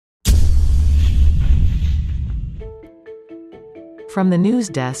From the news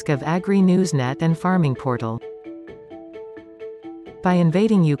desk of Agri-Newsnet and Farming Portal. By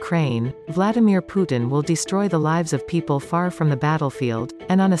invading Ukraine, Vladimir Putin will destroy the lives of people far from the battlefield,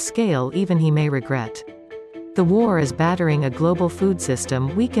 and on a scale even he may regret. The war is battering a global food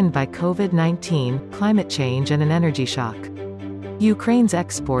system weakened by COVID-19, climate change and an energy shock. Ukraine's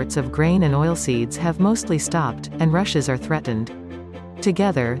exports of grain and oilseeds have mostly stopped, and Russia's are threatened.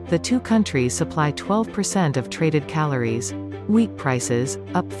 Together, the two countries supply 12% of traded calories. Wheat prices,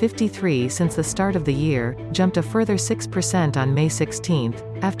 up 53% since the start of the year, jumped a further 6% on May 16,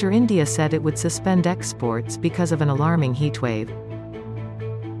 after India said it would suspend exports because of an alarming heatwave.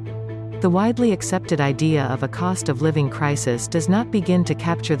 The widely accepted idea of a cost of living crisis does not begin to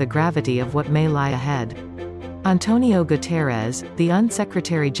capture the gravity of what may lie ahead. Antonio Guterres, the UN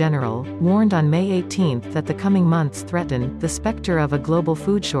Secretary General, warned on May 18 that the coming months threaten the specter of a global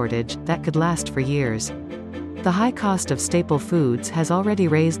food shortage that could last for years. The high cost of staple foods has already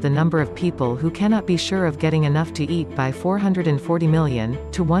raised the number of people who cannot be sure of getting enough to eat by 440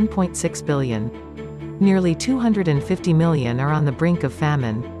 million, to 1.6 billion. Nearly 250 million are on the brink of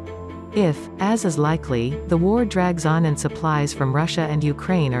famine. If, as is likely, the war drags on and supplies from Russia and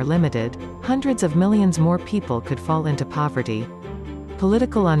Ukraine are limited, hundreds of millions more people could fall into poverty.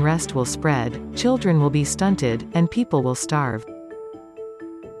 Political unrest will spread, children will be stunted, and people will starve.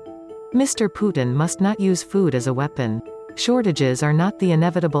 Mr. Putin must not use food as a weapon. Shortages are not the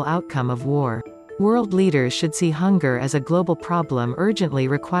inevitable outcome of war. World leaders should see hunger as a global problem urgently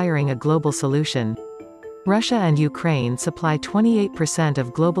requiring a global solution. Russia and Ukraine supply 28%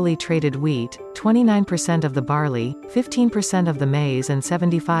 of globally traded wheat, 29% of the barley, 15% of the maize and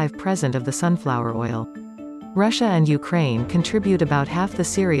 75% of the sunflower oil. Russia and Ukraine contribute about half the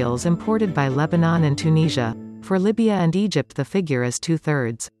cereals imported by Lebanon and Tunisia. For Libya and Egypt the figure is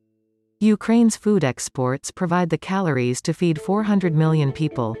 2/3. Ukraine's food exports provide the calories to feed 400 million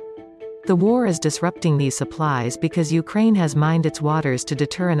people. The war is disrupting these supplies because Ukraine has mined its waters to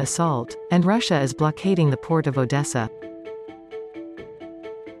deter an assault, and Russia is blockading the port of Odessa.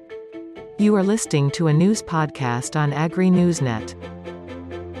 You are listening to a news podcast on Agri-Newsnet.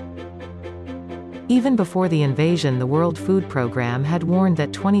 Even before the invasion, the World Food Programme had warned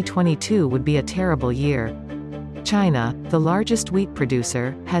that 2022 would be a terrible year. China, the largest wheat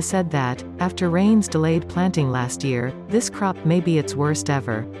producer, has said that, after rains delayed planting last year, this crop may be its worst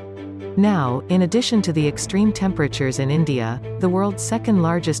ever. Now, in addition to the extreme temperatures in India, the world's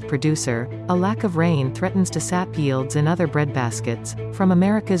second-largest producer, a lack of rain threatens to sap yields in other breadbaskets, from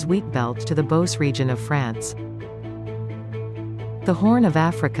America's wheat belt to the Beauce region of France. The Horn of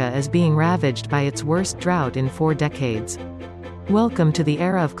Africa is being ravaged by its worst drought in 4 decades. Welcome to the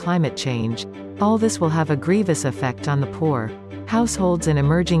era of climate change. All this will have a grievous effect on the poor. Households in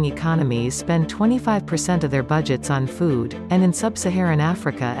emerging economies spend 25% of their budgets on food, and in sub-Saharan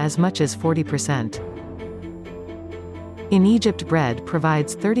Africa as much as 40%. In Egypt, bread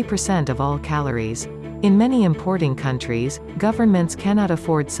provides 30% of all calories. In many importing countries, governments cannot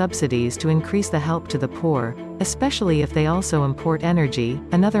afford subsidies to increase the help to the poor, especially if they also import energy,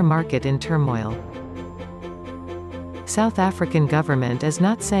 another market in turmoil. South African government is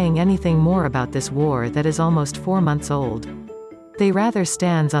not saying anything more about this war that is almost 4 months old. They rather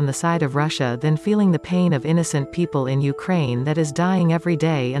stands on the side of Russia than feeling the pain of innocent people in Ukraine that is dying every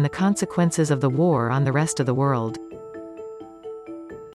day and the consequences of the war on the rest of the world.